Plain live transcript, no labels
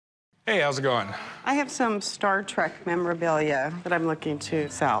Hey, how's it going? I have some Star Trek memorabilia that I'm looking to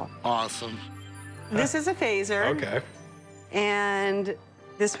sell. Awesome. This is a phaser. Okay. And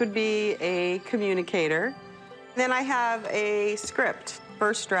this would be a communicator. Then I have a script,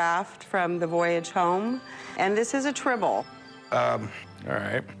 first draft from the voyage home. And this is a tribble. All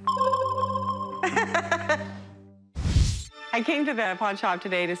right. I came to the pawn shop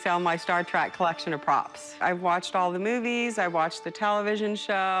today to sell my Star Trek collection of props. I've watched all the movies, I watched the television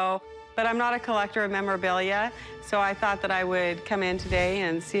show, but I'm not a collector of memorabilia, so I thought that I would come in today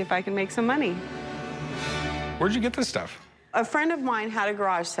and see if I can make some money. Where'd you get this stuff? A friend of mine had a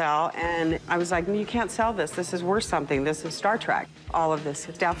garage sale, and I was like, you can't sell this. This is worth something. This is Star Trek. All of this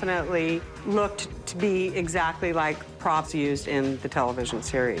definitely looked to be exactly like props used in the television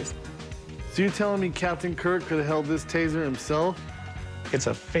series. So you're telling me Captain Kirk could have held this taser himself? It's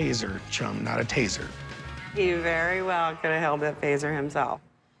a phaser, chum, not a taser. He very well could have held that phaser himself.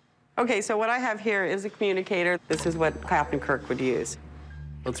 Okay, so what I have here is a communicator. This is what Captain Kirk would use.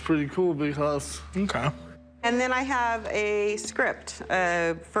 That's pretty cool, Big Hoss. Okay. And then I have a script,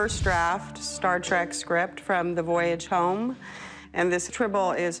 a first draft Star Trek script from the voyage home. And this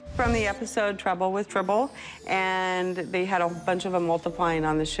tribble is from the episode Trouble with Tribble. And they had a bunch of them multiplying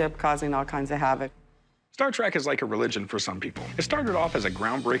on the ship, causing all kinds of havoc. Star Trek is like a religion for some people. It started off as a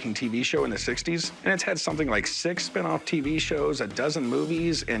groundbreaking TV show in the 60s, and it's had something like 6 spin-off TV shows, a dozen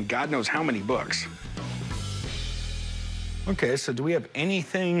movies, and God knows how many books. Okay, so do we have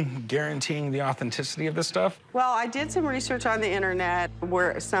anything guaranteeing the authenticity of this stuff? Well, I did some research on the internet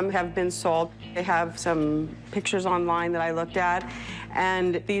where some have been sold. They have some pictures online that I looked at,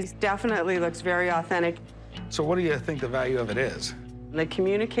 and these definitely looks very authentic. So what do you think the value of it is? The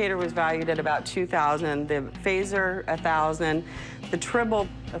communicator was valued at about $2,000, the phaser $1,000, the tribble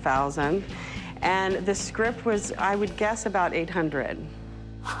 $1,000, and the script was, I would guess, about $800.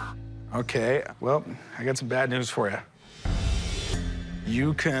 Okay, well, I got some bad news for you.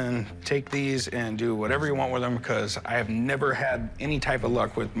 You can take these and do whatever you want with them because I have never had any type of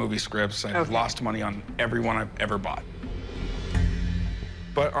luck with movie scripts. I've lost money on every one I've ever bought.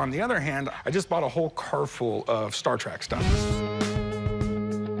 But on the other hand, I just bought a whole car full of Star Trek stuff.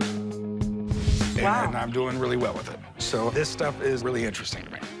 Wow. And I'm doing really well with it. So this stuff is really interesting to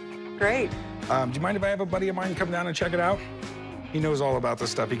me. Great. Do you mind if I have a buddy of mine come down and check it out? He knows all about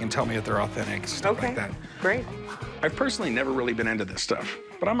this stuff. He can tell me if they're authentic, stuff like that. Great. I've personally never really been into this stuff,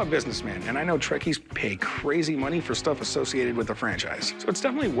 but I'm a businessman, and I know Trekkies pay crazy money for stuff associated with the franchise. So it's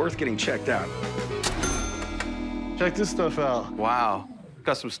definitely worth getting checked out. Check this stuff out. Wow.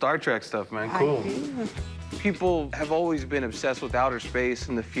 Got some Star Trek stuff, man. Cool. People have always been obsessed with outer space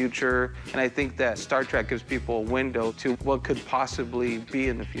and the future, and I think that Star Trek gives people a window to what could possibly be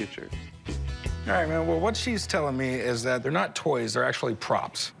in the future. All right, man. Well, what she's telling me is that they're not toys, they're actually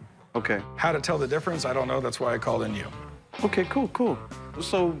props. Okay. How to tell the difference, I don't know. That's why I called in you. Okay, cool, cool.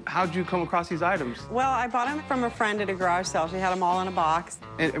 So how'd you come across these items? Well, I bought them from a friend at a garage sale. She had them all in a box.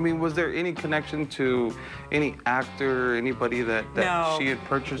 And, I mean, was there any connection to any actor, anybody that No. she had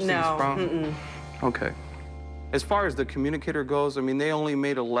purchased these No. from? Mm-mm. Okay. As far as the communicator goes, I mean, they only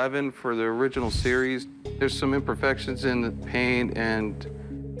made 11 for the original series. There's some imperfections in the paint and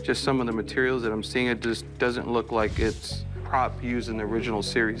just some of the materials that I'm seeing. It just doesn't look like it's prop used in the original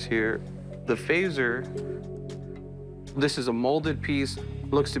series here. The phaser, this is a molded piece,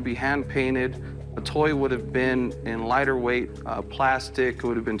 looks to be hand-painted. A toy would have been in lighter weight plastic, it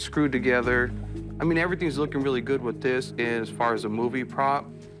would have been screwed together. I mean, everything's looking really good with this as far as a movie prop.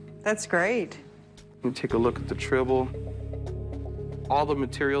 That's great. Let me take a look at the tribble. All the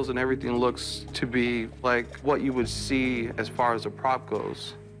materials and everything looks to be like what you would see as far as a prop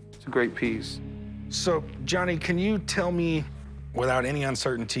goes. It's a great piece. So, Johnny, can you tell me, without any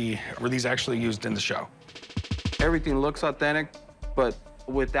uncertainty, were these actually used in the show? Everything looks authentic, but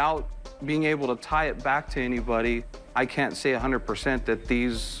without being able to tie it back to anybody, I can't say 100% that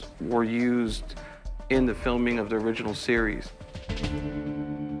these were used in the filming of the original series.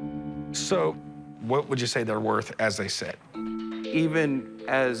 So, what would you say they're worth as they sit? Even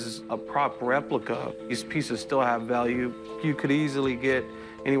as a prop replica, these pieces still have value. You could easily get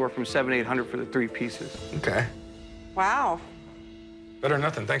anywhere from $700 to $800 for the 3 pieces. Okay. Wow. Better than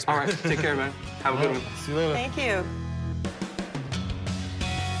nothing. Thanks, man. All right, take care, man. Have a good one. See you later. Thank you.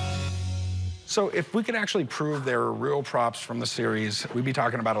 So if we could actually prove they were real props from the series, we'd be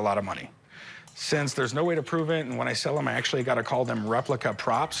talking about a lot of money. Since there's no way to prove it, and when I sell them, I actually got to call them replica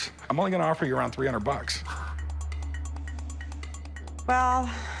props, I'm only going to offer you around $300. Well,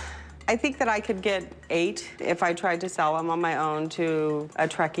 I think that I could get 8 if I tried to sell them on my own to a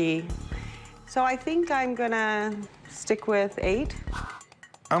Trekkie. So I think I'm gonna stick with 8.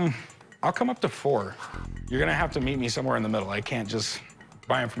 I'll come up to 4. You're gonna have to meet me somewhere in the middle. I can't just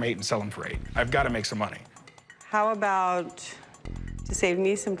buy them from 8 and sell them for 8. I've got to make some money. How about, to save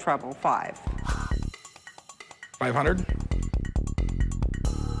me some trouble, 5? 500?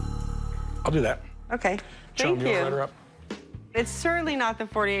 I'll do that. Okay, Chum, thank you you. wanna write her up? It's certainly not the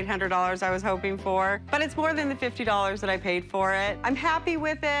 $4,800 I was hoping for, but it's more than the $50 that I paid for it. I'm happy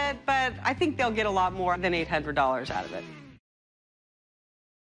with it, but I think they'll get a lot more than $800 out of it.